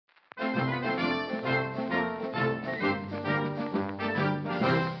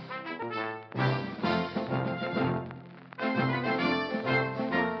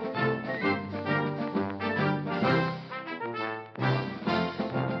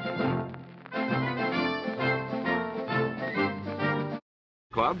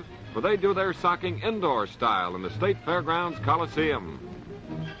Club, for they do their socking indoor style in the State Fairgrounds Coliseum.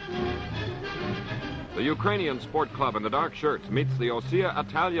 The Ukrainian Sport Club in the dark shirts meets the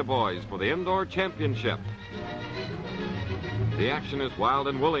OSIA-Italia boys for the indoor championship. The action is wild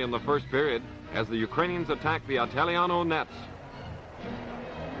and woolly in the first period as the Ukrainians attack the Italiano nets.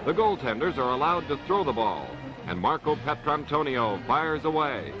 The goaltenders are allowed to throw the ball, and Marco Petrantonio fires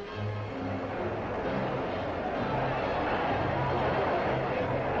away.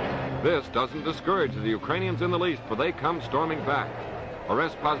 This doesn't discourage the Ukrainians in the least, for they come storming back.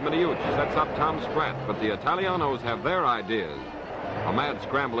 Ores Pasmadiuc sets up Tom Spratt, but the Italianos have their ideas. A mad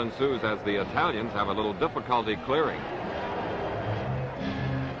scramble ensues as the Italians have a little difficulty clearing.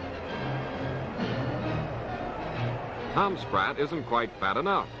 Tom Spratt isn't quite fat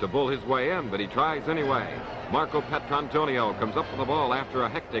enough to bull his way in, but he tries anyway. Marco Petrantonio comes up with the ball after a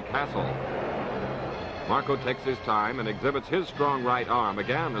hectic hassle. Marco takes his time and exhibits his strong right arm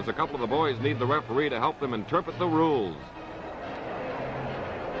again as a couple of the boys need the referee to help them interpret the rules.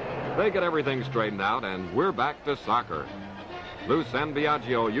 They get everything straightened out, and we're back to soccer. Lou San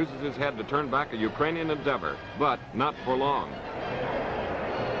Biagio uses his head to turn back a Ukrainian endeavor, but not for long.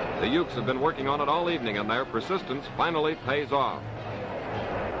 The Ukes have been working on it all evening, and their persistence finally pays off.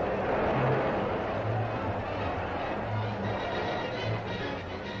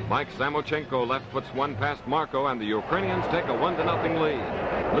 Mike Samochenko left puts one past Marco, and the Ukrainians take a 1-0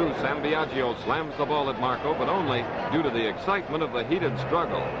 lead. Lou San Biagio slams the ball at Marco, but only due to the excitement of the heated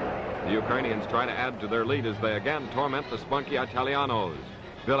struggle. The Ukrainians try to add to their lead as they again torment the spunky Italianos.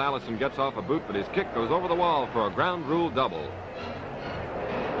 Bill Allison gets off a boot, but his kick goes over the wall for a ground rule double.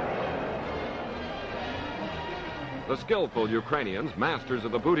 The skillful Ukrainians, masters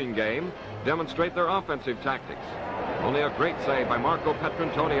of the booting game, demonstrate their offensive tactics. Only a great save by Marco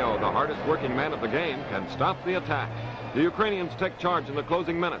Petrantonio, the hardest working man of the game, can stop the attack. The Ukrainians take charge in the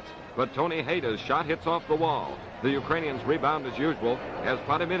closing minutes, but Tony Hayda's shot hits off the wall. The Ukrainians rebound as usual as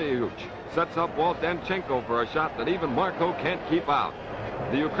Padimiriuc sets up Walt Danchenko for a shot that even Marco can't keep out.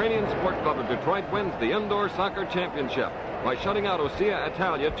 The Ukrainian Sport Club of Detroit wins the Indoor Soccer Championship by shutting out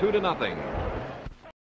OSIA-Italia 2-0.